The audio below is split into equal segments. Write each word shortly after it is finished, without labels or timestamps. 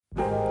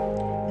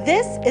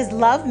This is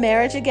Love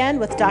Marriage Again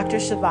with Dr.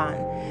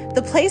 Siobhan,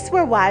 the place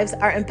where wives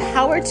are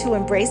empowered to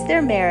embrace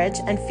their marriage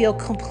and feel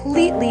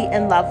completely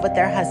in love with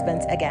their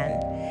husbands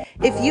again.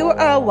 If you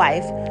are a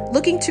wife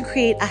looking to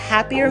create a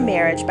happier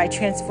marriage by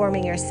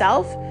transforming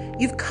yourself,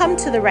 you've come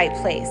to the right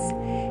place.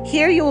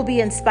 Here you will be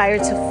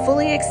inspired to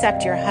fully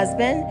accept your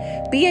husband,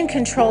 be in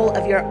control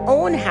of your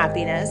own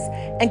happiness,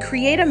 and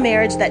create a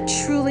marriage that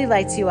truly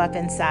lights you up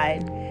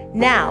inside.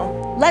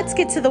 Now, let's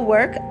get to the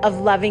work of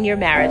loving your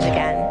marriage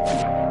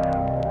again.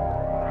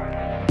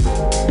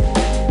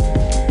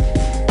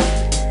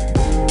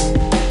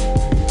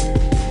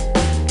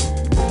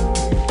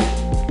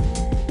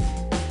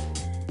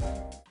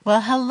 Well,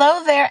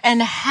 hello there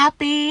and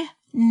happy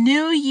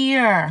new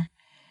year.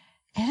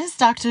 It is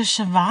Dr.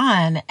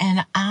 Siobhan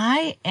and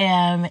I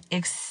am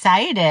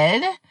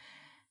excited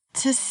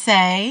to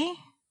say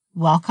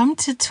welcome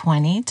to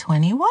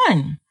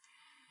 2021.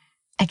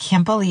 I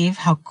can't believe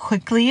how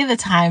quickly the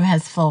time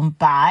has flown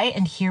by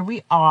and here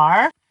we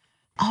are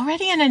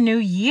already in a new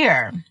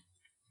year.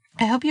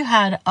 I hope you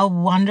had a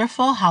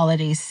wonderful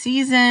holiday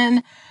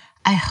season.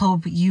 I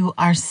hope you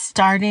are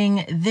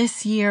starting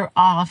this year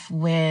off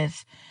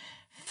with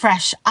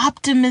fresh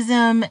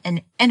optimism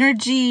and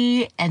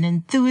energy and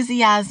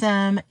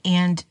enthusiasm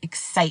and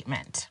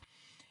excitement.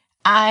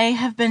 I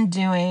have been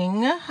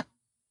doing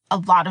a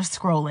lot of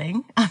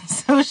scrolling on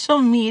social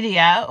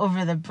media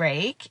over the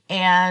break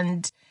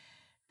and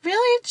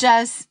really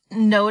just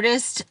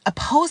noticed a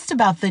post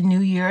about the new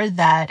year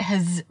that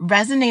has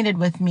resonated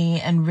with me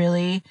and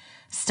really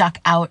stuck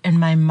out in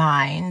my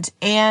mind.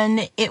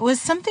 And it was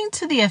something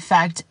to the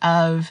effect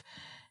of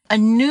a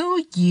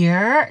new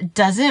year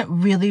doesn't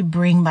really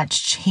bring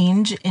much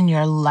change in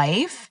your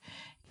life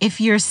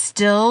if you're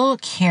still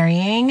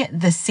carrying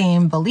the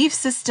same belief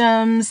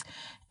systems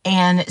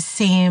and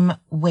same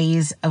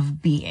ways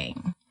of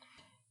being.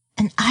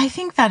 And I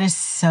think that is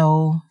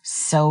so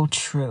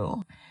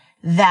true.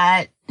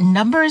 That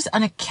numbers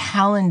on a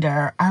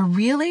calendar are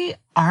really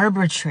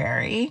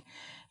arbitrary.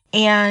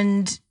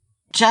 And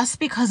just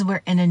because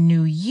we're in a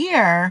new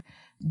year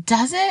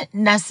doesn't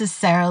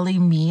necessarily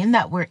mean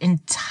that we're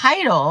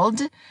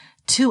entitled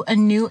to a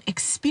new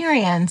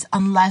experience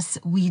unless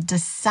we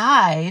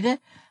decide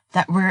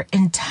that we're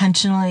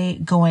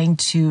intentionally going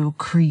to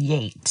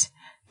create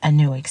a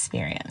new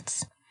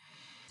experience.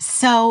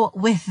 So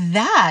with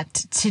that,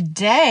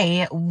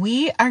 today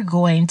we are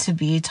going to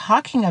be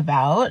talking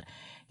about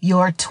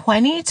your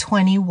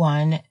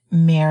 2021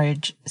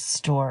 marriage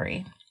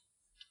story.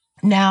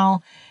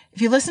 Now,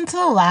 if you listened to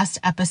the last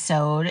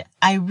episode,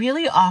 I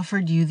really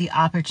offered you the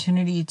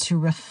opportunity to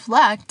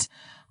reflect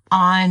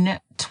on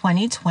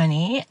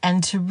 2020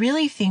 and to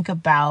really think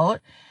about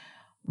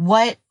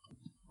what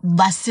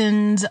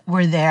lessons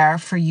were there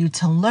for you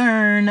to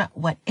learn,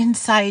 what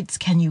insights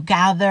can you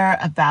gather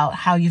about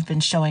how you've been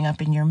showing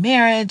up in your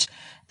marriage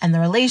and the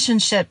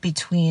relationship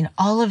between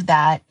all of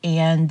that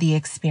and the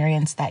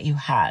experience that you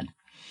had.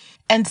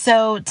 And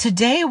so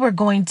today we're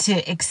going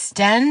to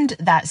extend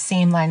that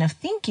same line of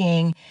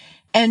thinking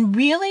and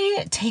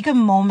really take a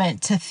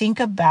moment to think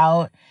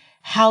about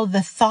how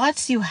the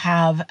thoughts you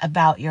have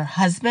about your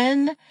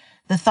husband,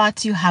 the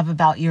thoughts you have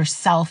about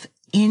yourself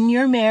in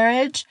your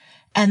marriage,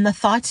 and the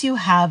thoughts you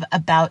have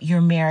about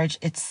your marriage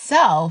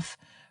itself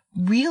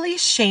really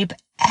shape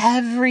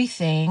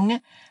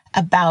everything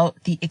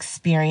about the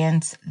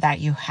experience that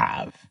you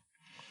have.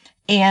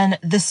 And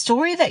the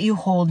story that you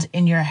hold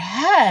in your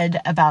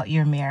head about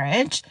your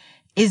marriage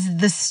is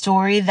the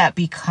story that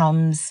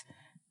becomes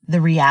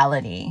the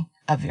reality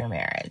of your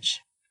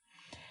marriage.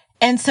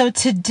 And so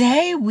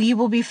today we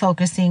will be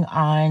focusing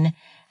on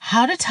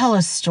how to tell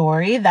a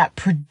story that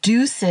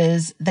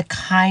produces the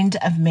kind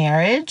of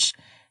marriage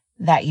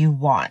that you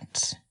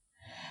want.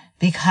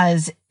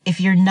 Because if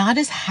you're not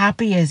as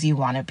happy as you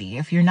want to be,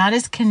 if you're not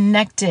as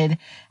connected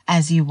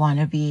as you want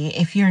to be,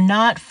 if you're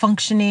not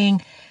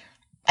functioning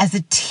as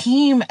a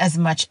team as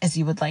much as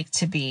you would like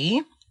to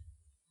be,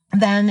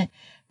 then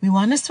we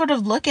want to sort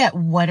of look at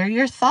what are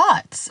your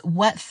thoughts?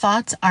 What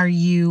thoughts are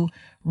you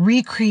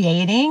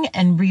recreating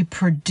and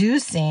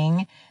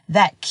reproducing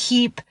that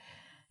keep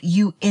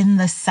you in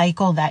the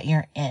cycle that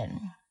you're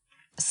in?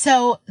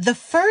 So the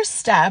first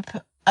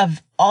step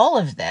of all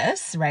of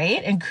this,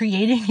 right, and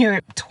creating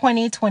your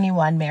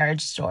 2021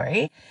 marriage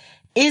story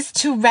is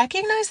to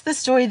recognize the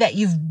story that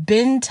you've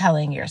been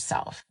telling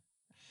yourself.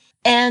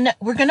 And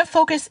we're going to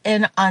focus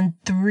in on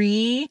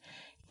three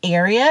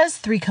areas,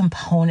 three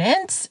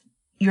components: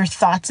 your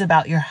thoughts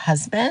about your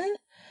husband,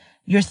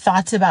 your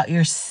thoughts about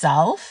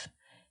yourself,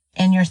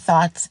 and your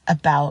thoughts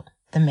about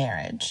the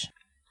marriage.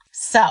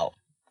 So,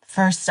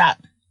 first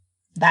up,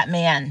 that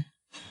man.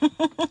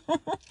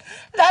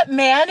 That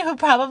man who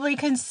probably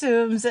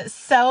consumes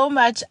so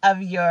much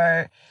of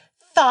your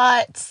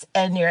thoughts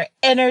and your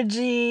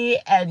energy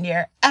and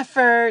your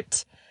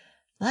effort.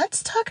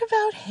 Let's talk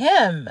about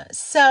him.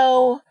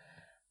 So,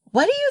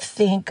 what do you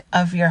think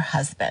of your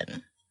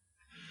husband?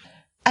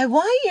 I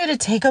want you to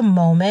take a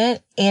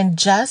moment and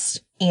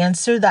just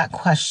answer that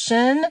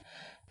question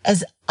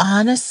as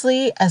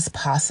honestly as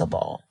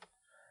possible.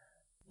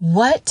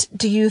 what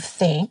do you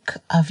think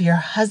of your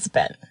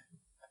husband?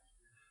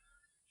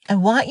 I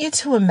want you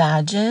to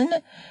imagine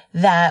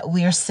that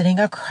we are sitting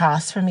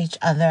across from each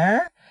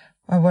other,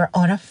 or we're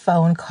on a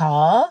phone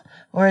call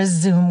or a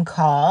Zoom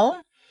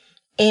call,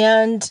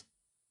 and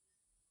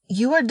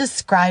you are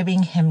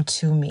describing him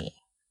to me.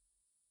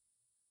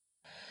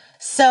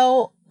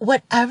 So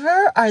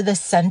whatever are the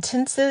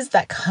sentences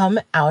that come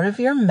out of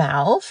your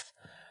mouth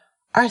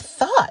are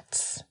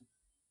thoughts.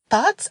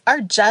 Thoughts are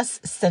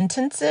just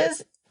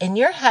sentences in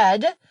your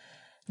head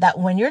that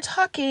when you're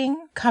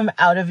talking come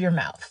out of your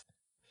mouth.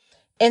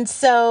 And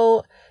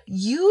so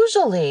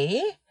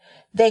usually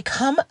they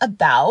come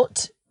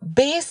about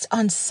based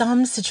on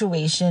some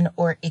situation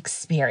or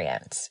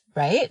experience,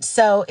 right?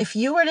 So if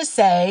you were to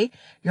say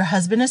your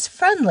husband is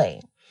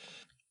friendly,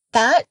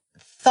 that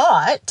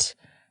thought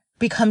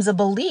becomes a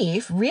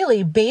belief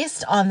really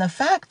based on the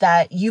fact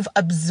that you've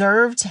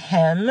observed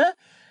him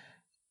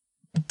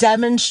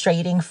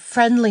demonstrating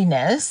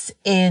friendliness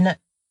in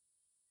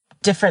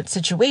different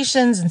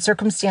situations and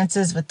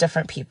circumstances with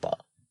different people,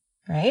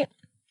 right?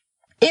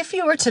 If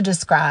you were to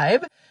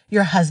describe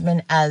your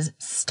husband as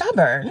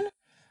stubborn,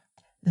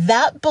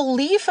 that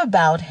belief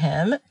about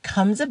him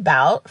comes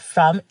about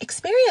from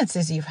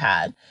experiences you've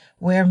had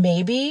where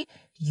maybe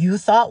you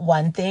thought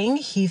one thing,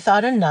 he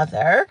thought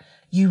another,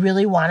 you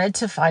really wanted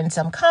to find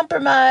some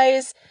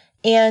compromise,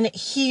 and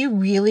he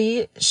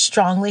really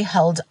strongly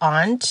held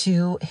on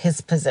to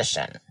his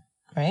position,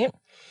 right?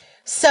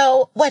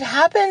 So what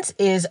happens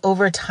is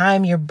over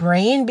time, your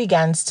brain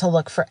begins to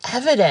look for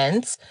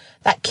evidence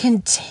that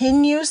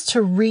continues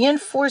to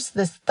reinforce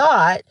this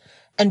thought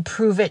and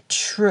prove it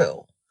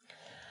true.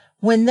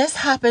 When this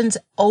happens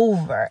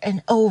over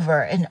and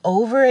over and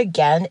over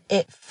again,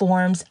 it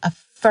forms a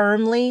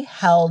firmly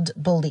held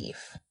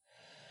belief.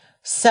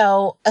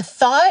 So a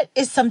thought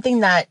is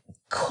something that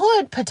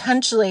could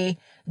potentially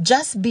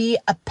just be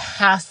a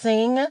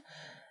passing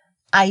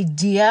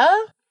idea.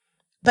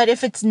 But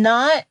if it's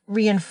not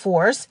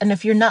reinforced and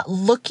if you're not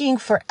looking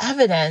for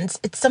evidence,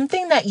 it's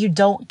something that you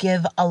don't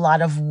give a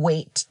lot of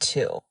weight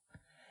to.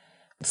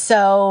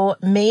 So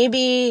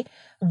maybe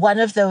one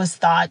of those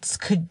thoughts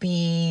could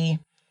be,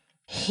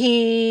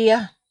 he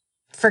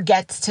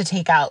forgets to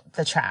take out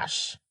the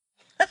trash.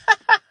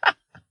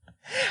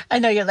 I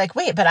know you're like,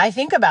 wait, but I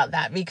think about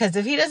that because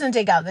if he doesn't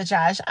take out the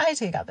trash, I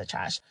take out the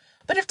trash.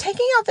 But if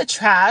taking out the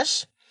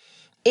trash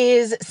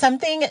is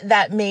something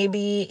that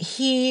maybe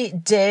he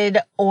did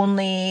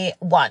only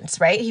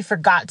once, right? He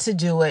forgot to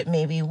do it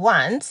maybe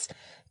once.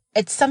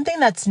 It's something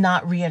that's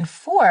not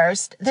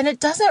reinforced, then it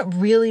doesn't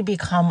really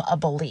become a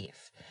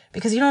belief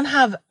because you don't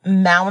have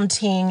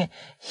mounting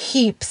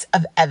heaps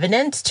of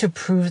evidence to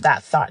prove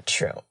that thought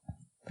true,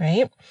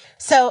 right?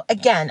 So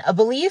again, a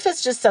belief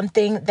is just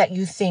something that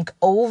you think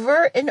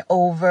over and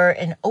over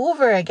and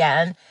over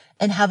again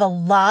and have a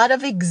lot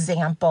of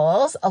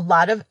examples, a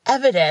lot of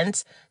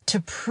evidence to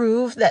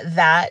prove that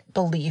that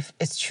belief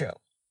is true.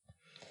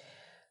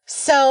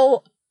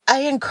 So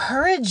I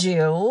encourage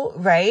you,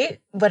 right,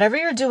 whatever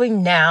you're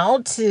doing now,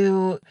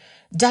 to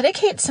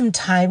dedicate some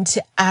time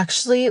to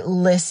actually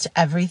list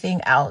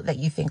everything out that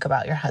you think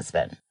about your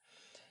husband.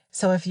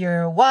 So if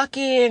you're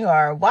walking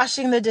or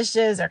washing the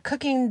dishes or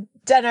cooking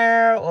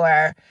dinner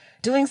or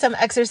doing some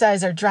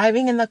exercise or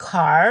driving in the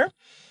car,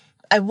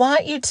 I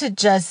want you to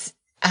just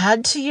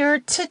add to your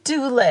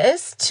to-do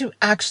list to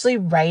actually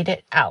write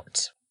it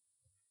out.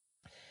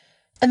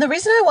 And the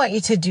reason I want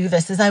you to do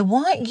this is I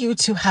want you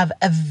to have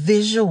a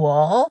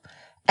visual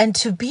and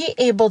to be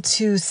able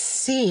to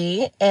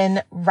see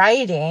in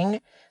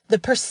writing the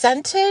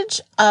percentage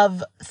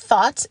of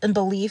thoughts and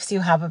beliefs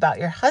you have about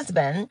your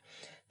husband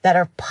that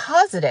are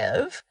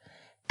positive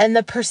and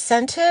the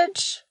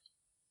percentage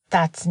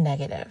that's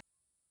negative.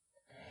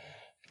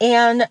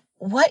 And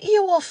what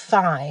you will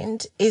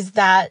find is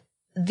that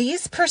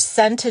these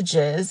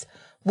percentages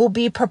will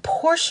be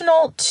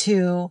proportional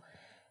to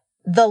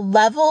the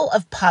level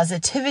of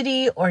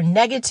positivity or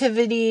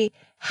negativity,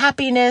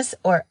 happiness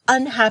or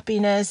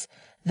unhappiness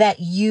that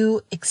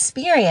you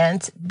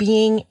experience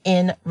being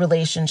in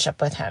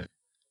relationship with him.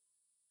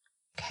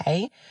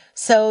 Okay.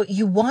 So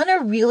you want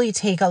to really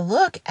take a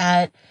look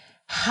at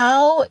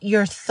how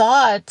your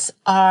thoughts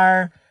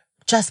are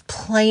just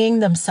playing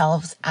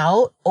themselves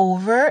out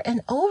over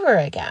and over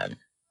again.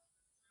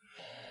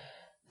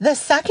 The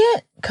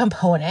second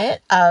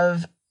component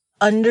of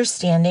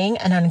understanding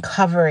and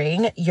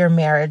uncovering your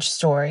marriage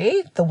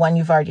story, the one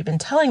you've already been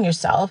telling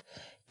yourself,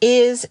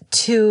 is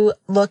to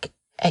look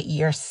at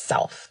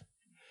yourself.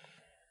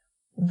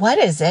 What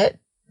is it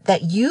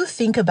that you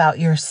think about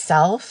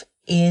yourself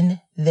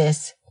in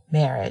this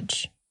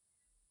marriage?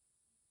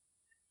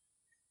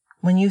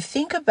 When you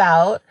think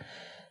about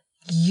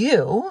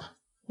you,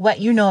 what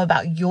you know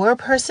about your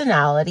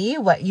personality,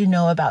 what you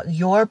know about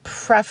your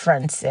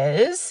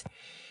preferences,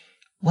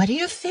 what do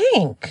you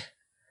think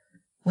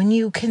when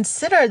you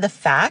consider the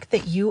fact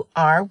that you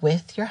are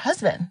with your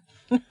husband,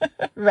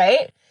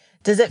 right?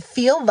 Does it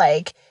feel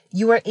like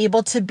you are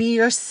able to be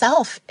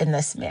yourself in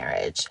this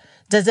marriage?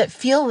 Does it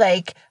feel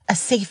like a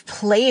safe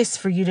place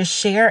for you to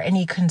share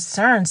any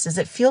concerns? Does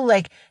it feel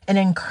like an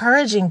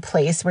encouraging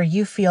place where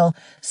you feel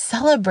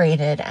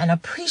celebrated and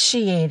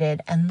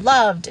appreciated and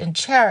loved and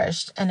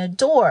cherished and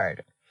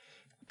adored?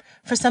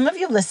 For some of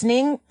you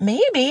listening,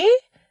 maybe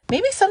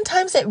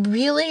sometimes it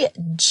really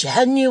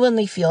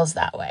genuinely feels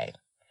that way.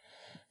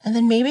 And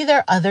then maybe there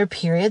are other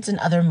periods and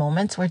other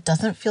moments where it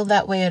doesn't feel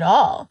that way at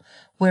all,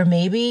 where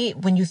maybe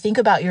when you think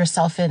about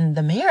yourself in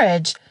the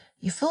marriage,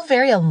 you feel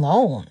very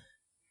alone,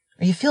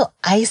 or you feel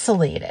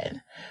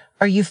isolated,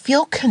 or you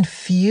feel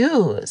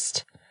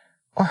confused,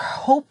 or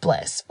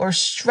hopeless, or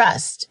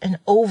stressed and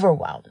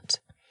overwhelmed.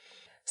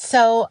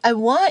 So I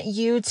want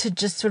you to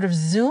just sort of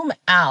zoom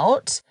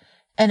out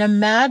and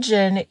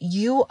imagine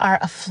you are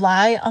a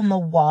fly on the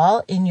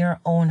wall in your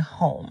own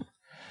home.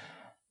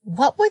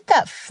 What would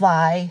that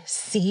fly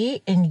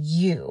see in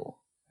you?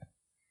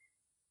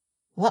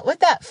 What would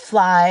that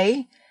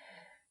fly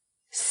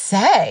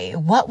say?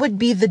 What would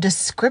be the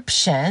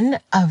description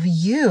of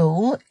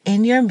you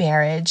in your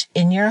marriage,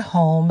 in your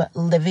home,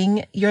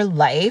 living your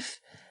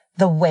life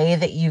the way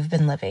that you've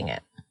been living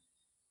it?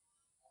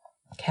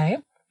 Okay.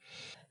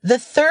 The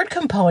third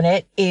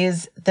component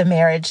is the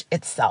marriage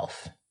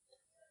itself.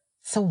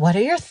 So what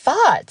are your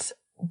thoughts?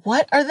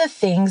 What are the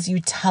things you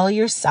tell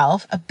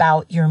yourself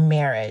about your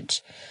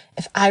marriage?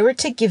 If I were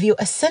to give you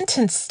a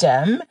sentence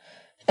stem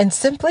and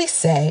simply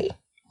say,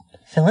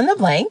 fill in the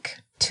blank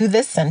to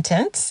this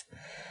sentence,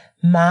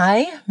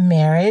 my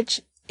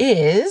marriage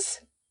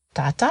is ...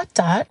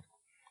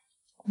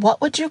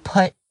 what would you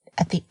put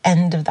at the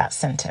end of that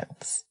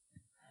sentence?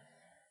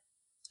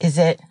 Is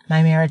it,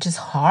 my marriage is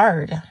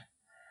hard?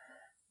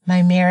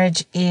 My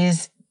marriage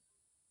is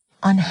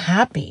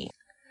unhappy.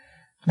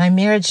 My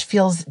marriage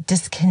feels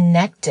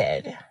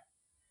disconnected.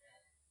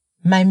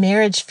 My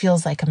marriage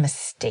feels like a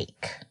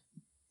mistake.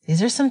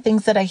 These are some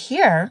things that I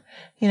hear,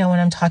 when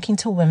I'm talking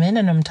to women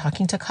and I'm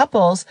talking to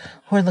couples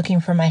who are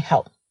looking for my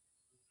help.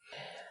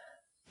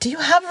 Do you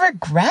have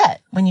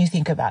regret when you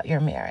think about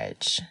your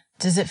marriage?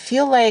 Does it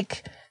feel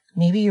like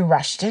maybe you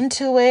rushed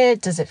into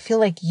it? Does it feel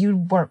like you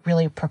weren't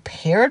really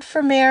prepared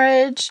for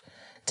marriage?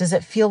 Does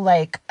it feel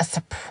like a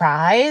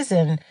surprise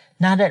and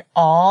not at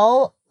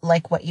all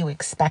like what you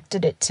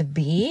expected it to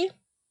be?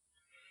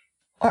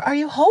 Or are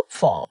you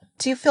hopeful?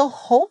 Do you feel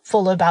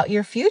hopeful about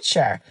your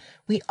future?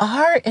 We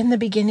are in the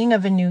beginning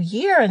of a new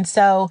year. And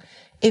so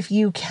if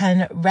you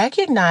can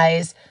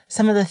recognize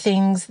some of the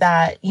things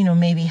that,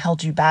 maybe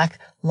held you back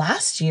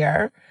last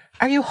year,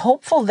 are you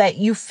hopeful that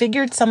you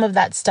figured some of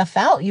that stuff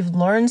out? You've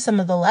learned some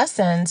of the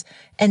lessons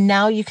and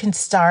now you can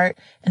start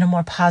in a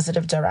more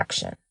positive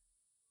direction.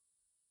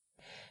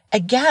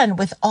 Again,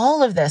 with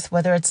all of this,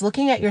 whether it's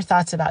looking at your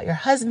thoughts about your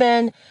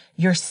husband,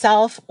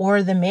 yourself,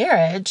 or the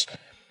marriage,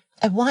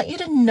 I want you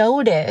to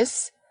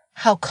notice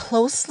how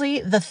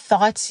closely the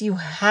thoughts you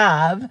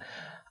have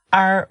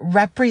are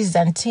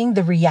representing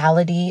the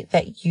reality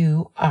that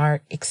you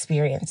are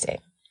experiencing.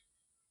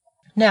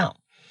 Now,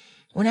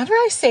 whenever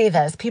I say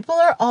this, people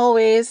are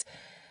always,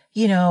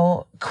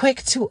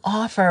 quick to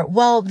offer,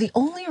 well, the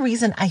only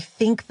reason I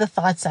think the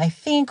thoughts I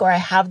think or I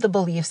have the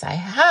beliefs I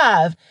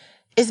have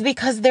is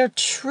because they're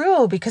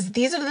true, because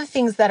these are the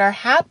things that are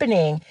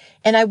happening.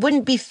 And I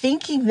wouldn't be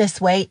thinking this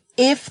way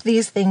if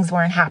these things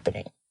weren't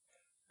happening,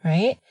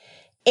 right?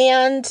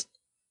 And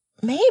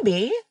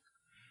maybe,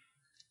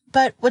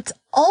 but what's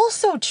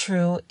also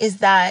true is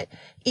that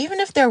even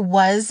if there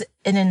was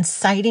an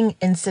inciting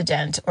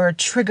incident or a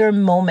trigger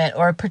moment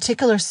or a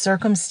particular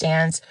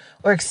circumstance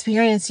or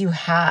experience you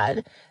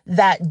had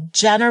that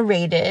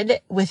generated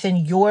within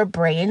your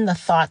brain the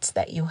thoughts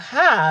that you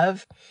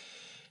have,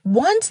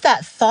 once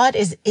that thought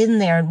is in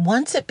there and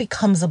once it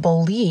becomes a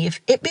belief,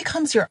 it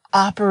becomes your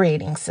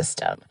operating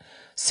system.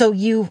 So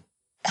you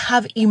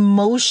have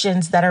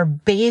emotions that are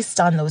based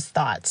on those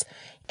thoughts.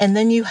 And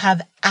then you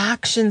have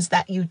actions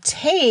that you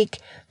take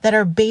that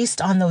are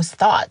based on those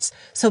thoughts.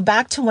 So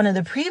back to one of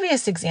the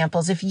previous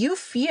examples, if you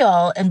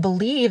feel and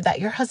believe that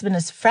your husband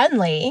is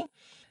friendly,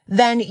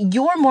 then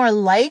you're more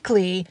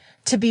likely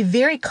to be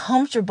very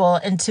comfortable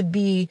and to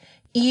be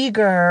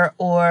eager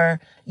or,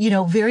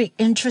 very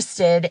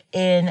interested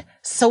in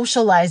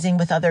socializing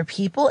with other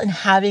people and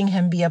having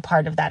him be a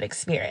part of that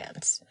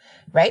experience,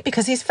 right?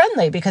 Because he's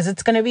friendly, because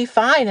it's going to be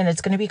fine and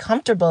it's going to be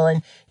comfortable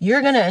and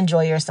you're going to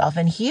enjoy yourself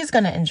and he's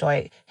going to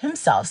enjoy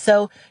himself.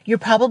 So you're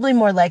probably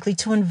more likely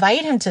to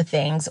invite him to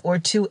things or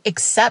to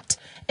accept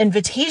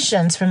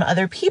invitations from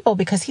other people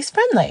because he's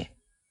friendly.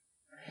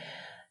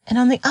 And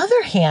on the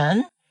other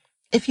hand,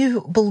 if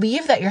you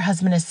believe that your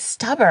husband is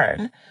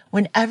stubborn,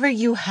 whenever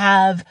you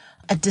have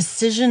a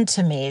decision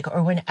to make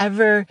or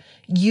whenever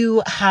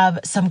you have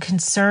some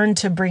concern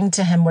to bring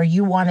to him where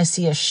you want to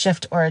see a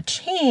shift or a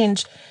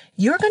change,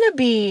 you're going to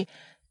be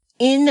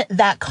in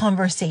that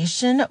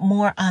conversation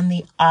more on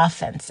the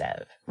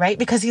offensive, right?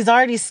 Because he's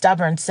already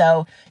stubborn.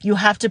 So you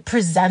have to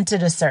present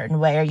it a certain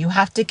way, or you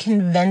have to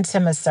convince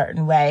him a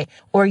certain way,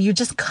 or you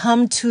just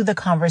come to the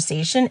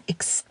conversation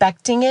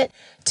expecting it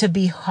to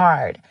be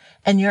hard.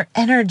 And your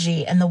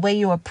energy and the way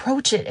you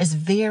approach it is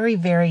very,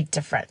 very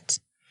different.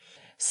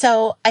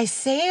 So I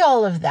say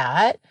all of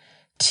that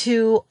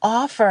to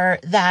offer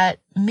that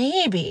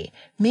maybe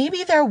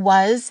there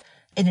was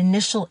an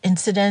initial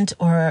incident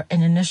or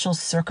an initial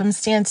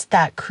circumstance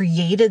that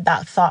created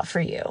that thought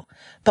for you.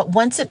 But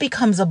once it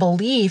becomes a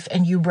belief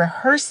and you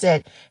rehearse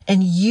it,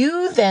 and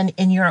you then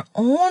in your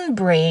own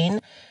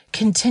brain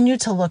continue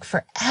to look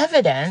for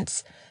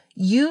evidence,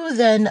 you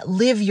then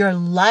live your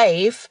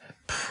life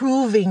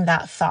proving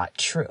that thought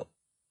true,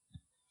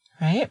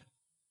 right?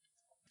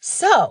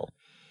 So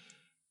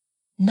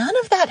none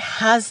of that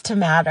has to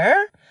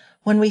matter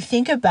when we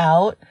think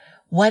about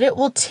what it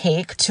will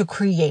take to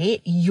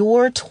create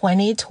your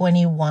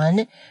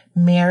 2021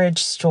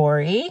 marriage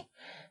story.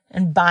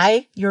 And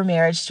by your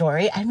marriage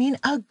story, I mean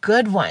a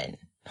good one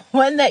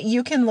that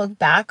you can look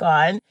back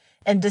on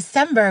in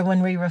December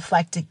when we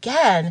reflect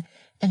again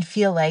and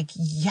feel like,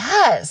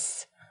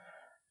 yes,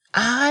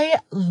 I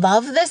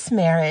love this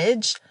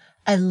marriage.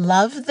 I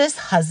love this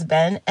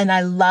husband, and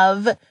I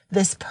love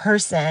this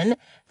person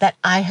that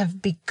I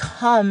have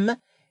become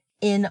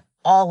in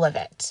all of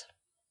it,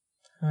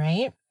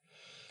 right?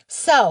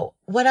 So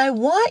what I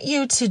want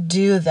you to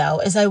do, though,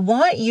 is I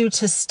want you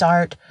to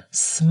start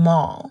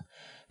small,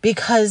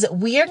 because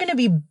we are going to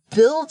be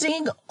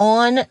building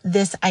on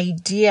this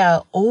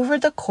idea over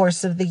the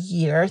course of the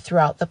year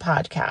throughout the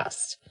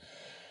podcast.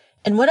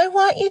 And what I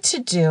want you to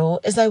do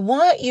is I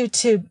want you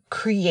to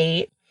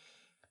create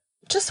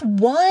just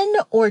one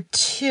or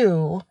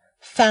two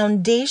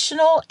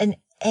foundational and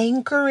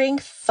anchoring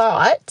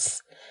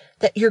thoughts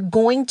that you're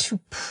going to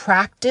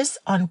practice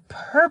on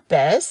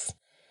purpose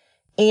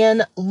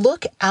and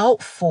look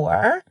out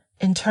for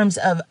in terms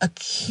of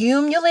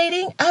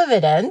accumulating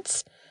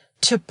evidence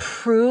to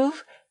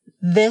prove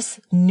this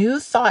new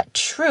thought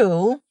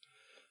true,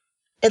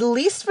 at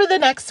least for the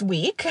next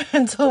week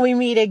until we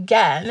meet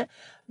again,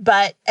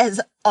 but as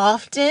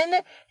often,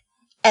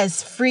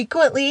 as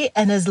frequently,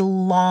 and as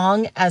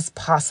long as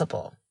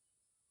possible,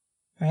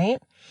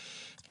 right?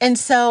 And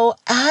so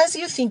as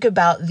you think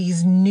about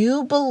these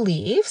new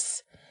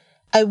beliefs,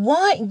 I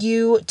want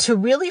you to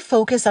really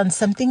focus on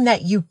something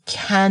that you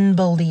can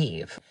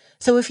believe.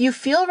 So if you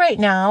feel right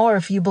now, or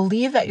if you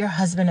believe that your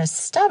husband is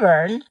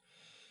stubborn,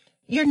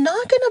 you're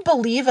not going to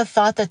believe a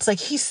thought that's like,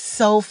 he's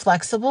so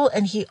flexible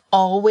and he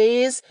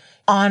always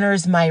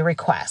honors my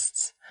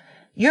requests.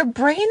 Your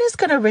brain is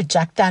going to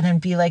reject that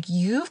and be like,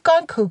 you've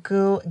gone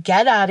cuckoo,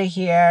 get out of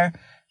here.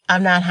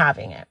 I'm not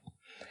having it,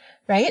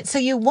 right? So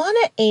you want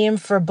to aim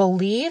for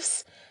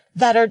beliefs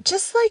that are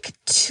just like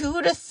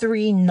 2 to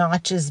 3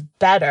 notches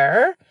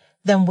better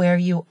than where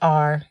you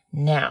are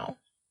now.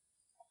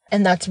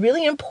 And that's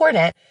really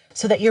important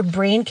so that your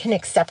brain can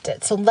accept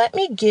it. So let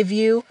me give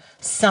you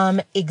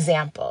some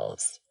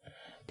examples.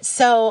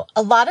 So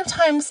a lot of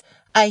times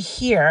I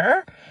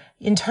hear,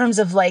 in terms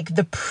of like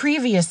the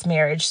previous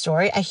marriage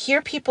story, I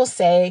hear people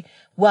say,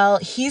 well,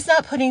 he's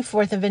not putting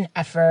forth of an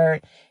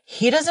effort.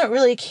 He doesn't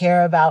really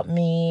care about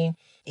me.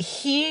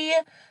 He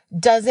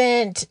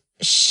doesn't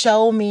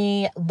show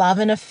me love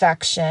and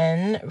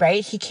affection,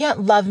 right? He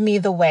can't love me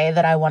the way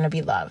that I want to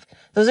be loved.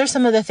 Those are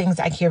some of the things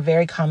I hear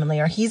very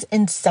commonly, or he's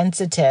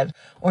insensitive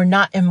or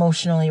not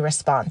emotionally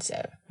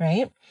responsive,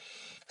 right?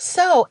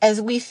 So as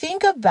we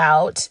think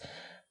about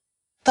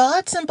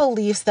thoughts and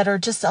beliefs that are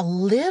just a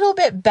little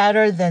bit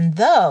better than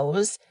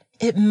those,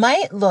 it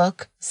might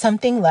look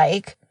something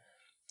like,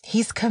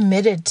 he's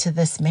committed to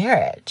this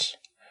marriage,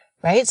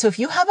 right? So if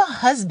you have a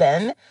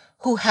husband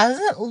who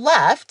hasn't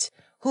left,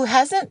 who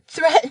hasn't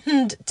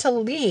threatened to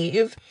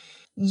leave,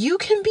 you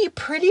can be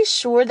pretty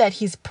sure that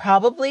he's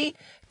probably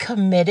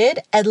committed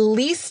at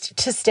least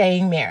to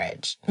staying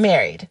married.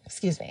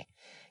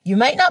 You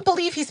might not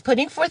believe he's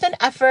putting forth an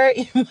effort.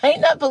 You might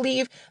not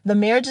believe the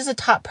marriage is a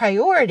top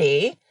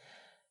priority,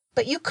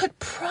 but you could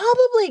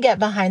probably get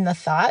behind the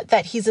thought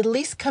that he's at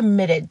least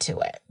committed to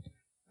it,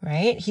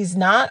 right? He's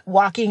not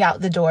walking out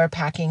the door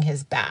packing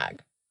his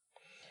bag.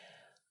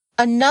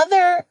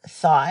 Another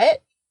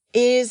thought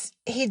is,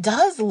 he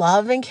does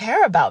love and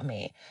care about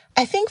me.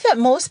 I think that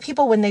most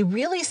people, when they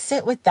really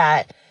sit with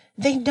that,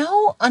 they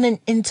know on an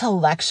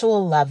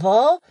intellectual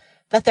level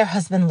that their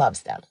husband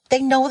loves them. They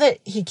know that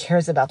he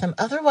cares about them.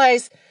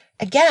 Otherwise,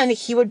 again,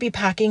 he would be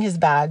packing his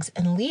bags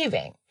and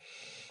leaving.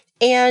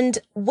 And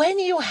when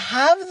you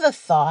have the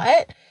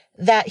thought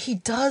that he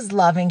does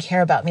love and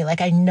care about me,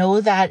 like I know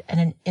that at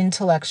an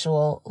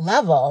intellectual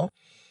level,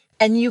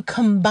 and you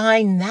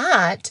combine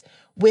that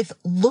with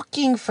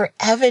looking for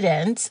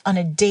evidence on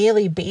a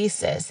daily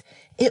basis,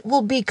 it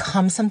will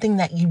become something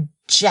that you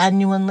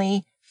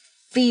genuinely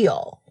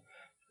feel,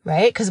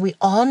 right? Because we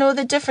all know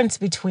the difference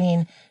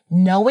between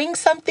knowing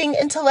something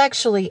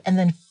intellectually and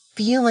then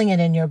feeling it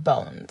in your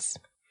bones.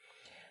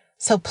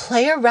 So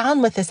play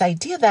around with this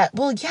idea that,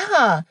 well,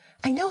 yeah,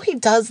 I know he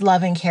does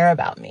love and care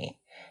about me.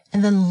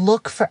 And then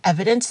look for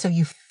evidence so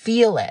you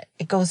feel it.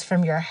 It goes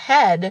from your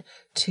head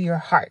to your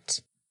heart.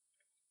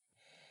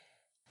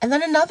 And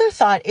then another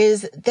thought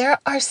is, there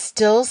are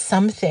still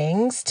some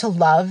things to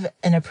love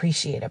and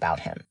appreciate about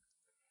him,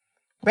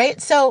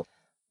 right? So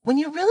when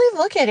you really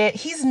look at it,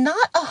 he's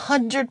not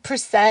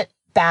 100%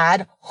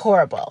 bad,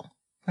 horrible,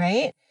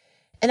 right?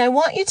 And I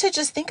want you to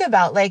just think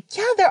about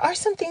there are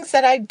some things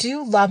that I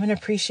do love and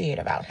appreciate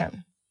about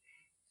him.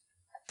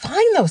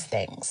 Find those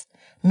things.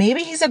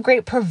 Maybe he's a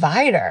great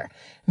provider.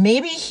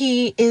 Maybe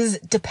he is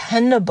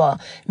dependable.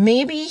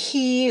 Maybe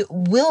he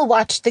will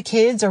watch the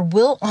kids or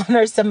will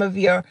honor some of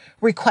your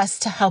requests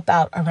to help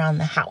out around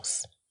the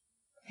house,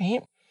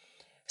 right?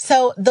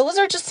 So those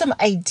are just some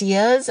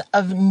ideas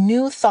of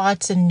new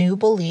thoughts and new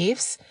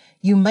beliefs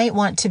you might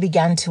want to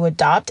begin to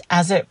adopt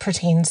as it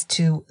pertains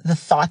to the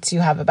thoughts you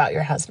have about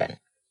your husband.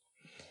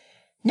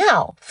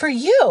 Now, for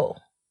you,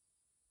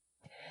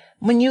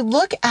 when you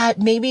look at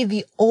maybe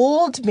the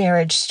old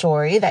marriage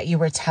story that you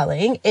were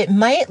telling, it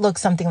might look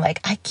something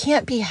like, I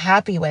can't be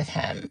happy with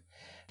him.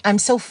 I'm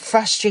so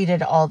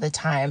frustrated all the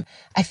time.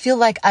 I feel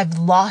like I've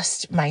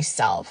lost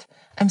myself.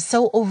 I'm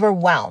so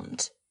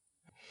overwhelmed.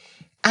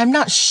 I'm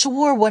not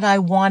sure what I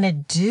want to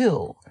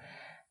do.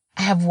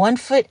 I have one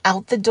foot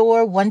out the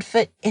door, one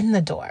foot in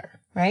the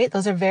door, right?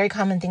 Those are very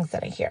common things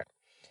that I hear.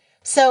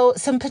 So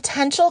some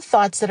potential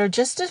thoughts that are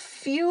just a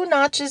few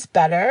notches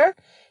better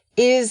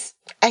is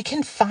I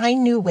can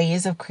find new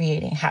ways of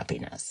creating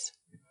happiness,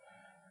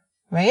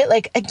 right?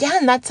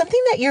 Again, that's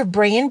something that your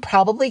brain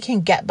probably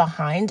can get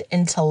behind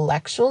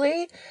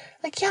intellectually.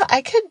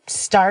 I could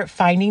start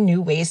finding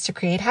new ways to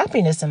create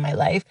happiness in my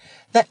life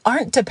that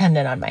aren't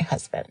dependent on my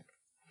husband.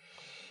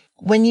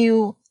 When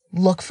you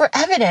look for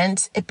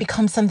evidence, it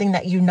becomes something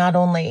that you not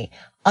only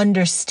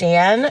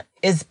understand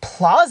is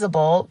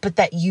plausible, but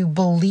that you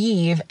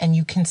believe and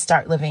you can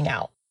start living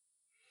out.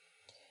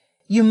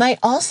 You might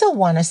also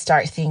want to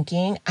start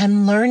thinking,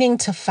 I'm learning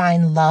to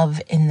find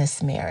love in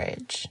this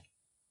marriage.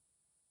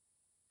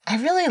 I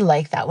really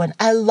like that one.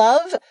 I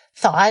love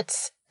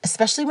thoughts,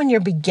 especially when you're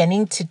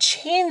beginning to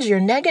change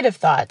your negative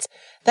thoughts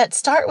that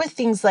start with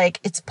things like,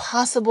 it's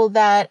possible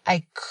that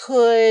I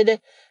could,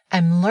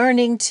 I'm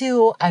learning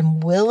to, I'm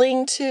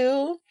willing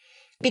to,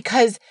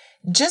 because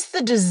just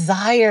the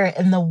desire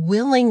and the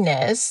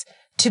willingness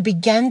to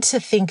begin to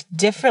think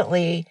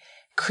differently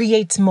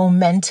creates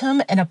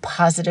momentum and a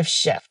positive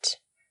shift.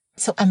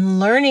 So I'm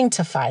learning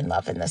to find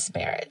love in this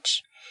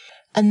marriage.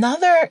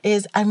 Another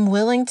is I'm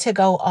willing to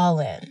go all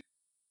in.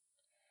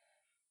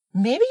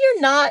 Maybe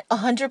you're not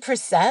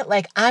 100%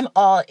 like I'm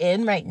all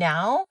in right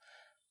now,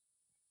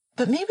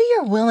 but maybe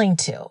you're willing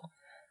to.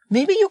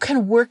 Maybe you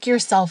can work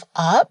yourself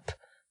up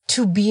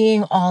to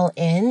being all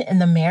in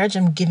the marriage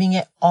and giving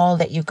it all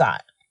that you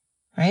got,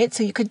 right?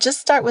 So you could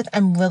just start with,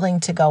 I'm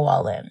willing to go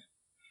all in.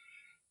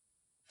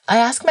 I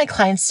ask my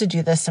clients to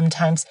do this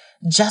sometimes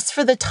just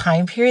for the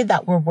time period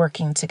that we're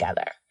working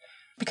together.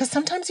 Because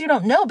sometimes you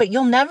don't know, but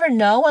you'll never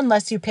know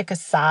unless you pick a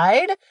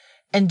side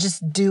and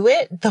just do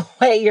it the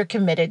way you're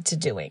committed to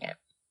doing it,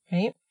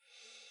 right?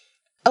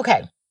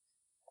 Okay.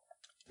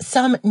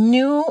 Some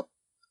new,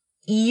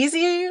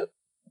 easy,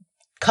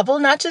 couple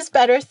notches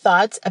better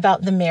thoughts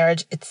about the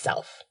marriage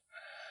itself.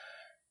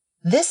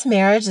 This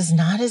marriage is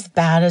not as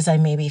bad as I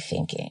may be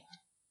thinking,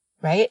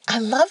 right? I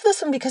love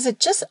this one because it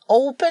just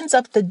opens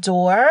up the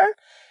door,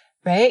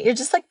 right? You're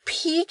just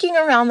peeking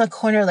around the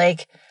corner, maybe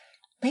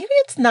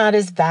it's not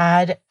as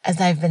bad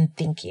as I've been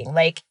thinking.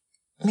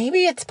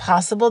 Maybe it's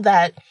possible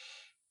that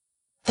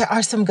there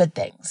are some good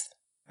things,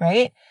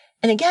 right?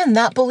 And again,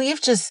 that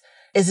belief just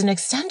is an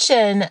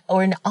extension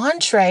or an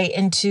entree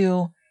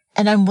into,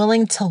 and I'm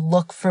willing to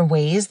look for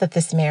ways that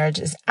this marriage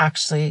is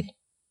actually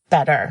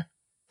better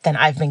than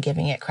I've been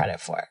giving it credit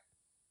for,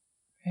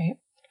 right?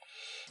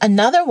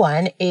 Another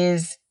one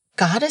is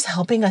God is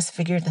helping us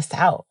figure this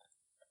out,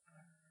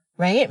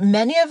 right?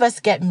 Many of us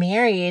get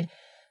married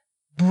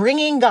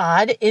bringing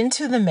God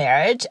into the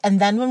marriage. And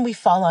then when we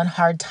fall on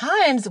hard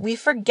times, we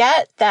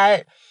forget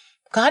that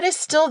God is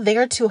still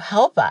there to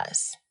help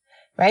us,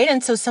 right?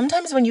 And so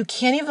sometimes when you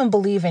can't even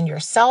believe in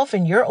yourself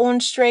and your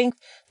own strength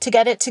to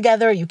get it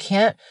together, you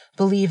can't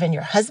believe in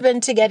your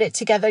husband to get it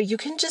together, you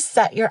can just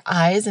set your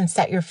eyes and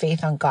set your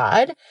faith on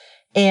God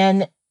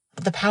and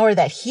the power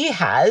that He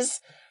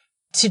has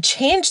to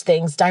change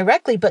things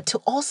directly, but to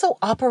also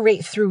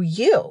operate through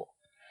you,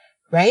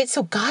 right?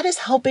 So God is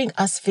helping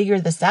us figure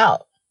this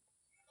out.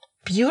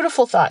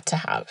 Beautiful thought to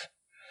have.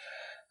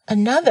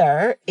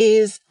 Another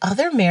is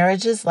other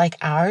marriages like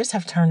ours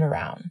have turned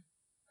around.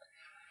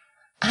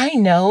 I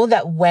know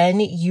that when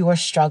you are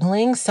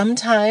struggling,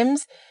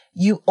 sometimes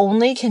you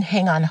only can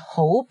hang on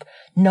hope,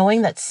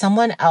 knowing that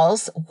someone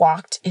else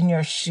walked in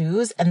your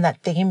shoes and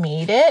that they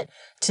made it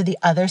to the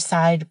other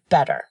side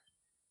better.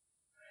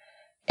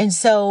 And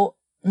so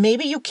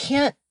maybe you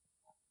can't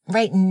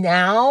right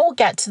now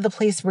get to the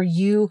place where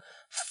you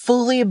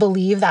fully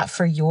believe that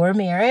for your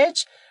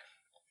marriage,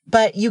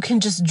 but you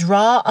can just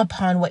draw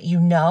upon what you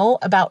know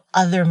about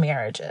other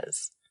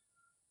marriages,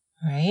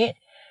 right?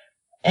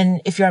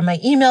 And if you're on my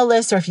email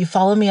list or if you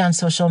follow me on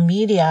social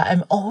media,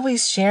 I'm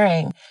always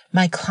sharing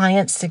my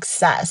clients'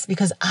 success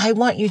because I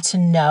want you to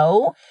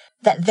know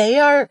that they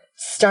are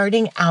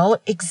starting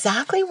out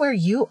exactly where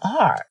you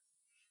are,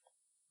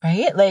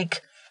 right?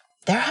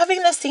 They're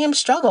having the same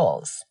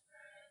struggles.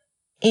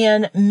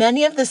 And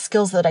many of the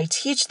skills that I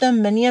teach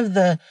them, many of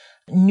the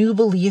new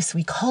beliefs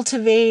we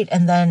cultivate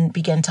and then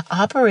begin to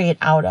operate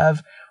out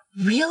of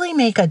really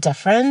make a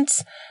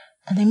difference,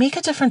 and they make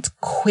a difference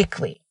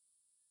quickly.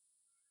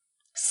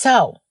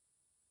 So,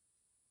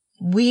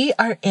 we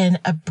are in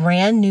a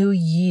brand new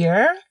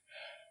year,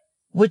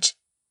 which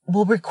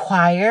will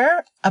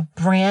require a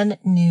brand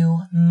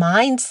new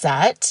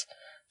mindset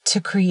to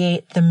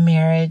create the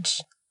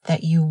marriage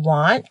that you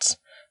want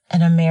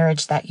and a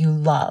marriage that you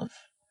love.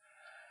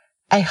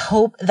 I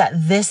hope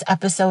that this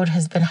episode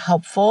has been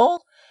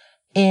helpful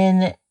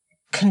in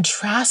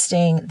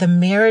contrasting the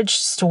marriage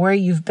story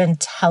you've been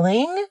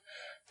telling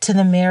to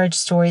the marriage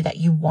story that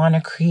you want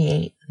to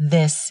create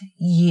this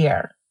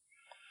year.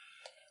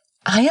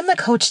 I am the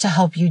coach to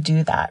help you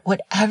do that.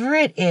 Whatever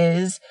it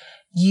is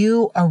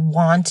you are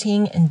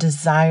wanting and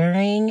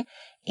desiring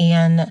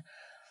and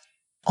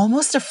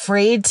almost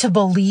afraid to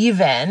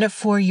believe in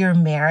for your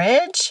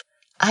marriage,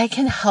 I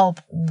can help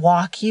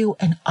walk you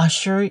and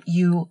usher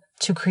you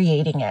to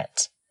creating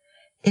it.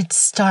 It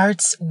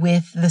starts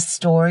with the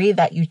story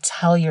that you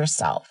tell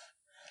yourself.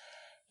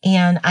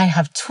 And I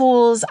have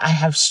tools, I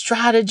have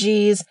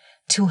strategies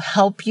to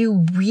help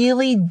you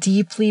really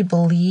deeply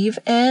believe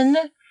in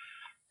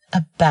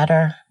a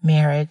better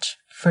marriage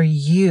for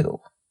you.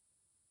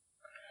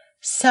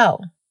 So,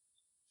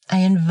 I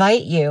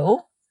invite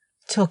you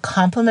to a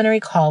complimentary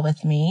call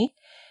with me.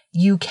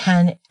 You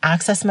can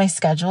access my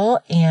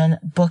schedule and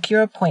book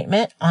your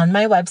appointment on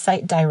my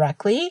website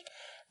directly.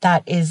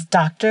 That is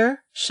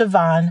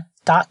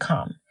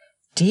drchavonne.com.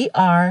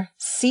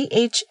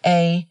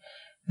 DRCHA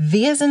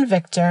V as in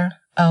Victor,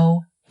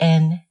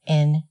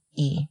 ONNE.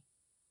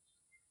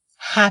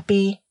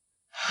 Happy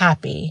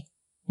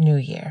New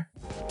Year.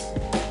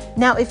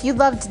 Now, if you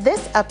loved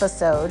this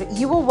episode,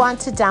 you will want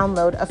to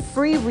download a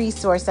free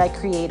resource I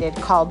created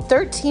called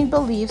 13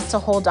 Beliefs to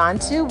Hold On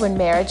to When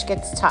Marriage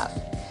Gets Tough.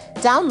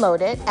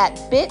 Download it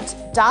at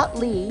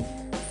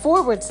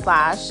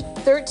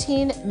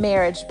bit.ly/13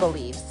 marriage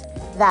beliefs.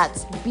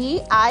 That's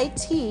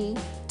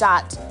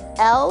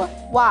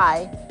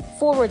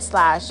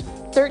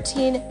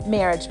bit.ly/13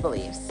 marriage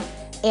beliefs.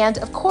 And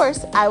of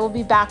course, I will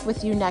be back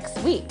with you next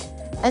week.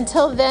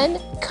 Until then,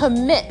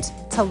 commit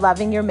to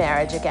loving your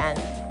marriage again.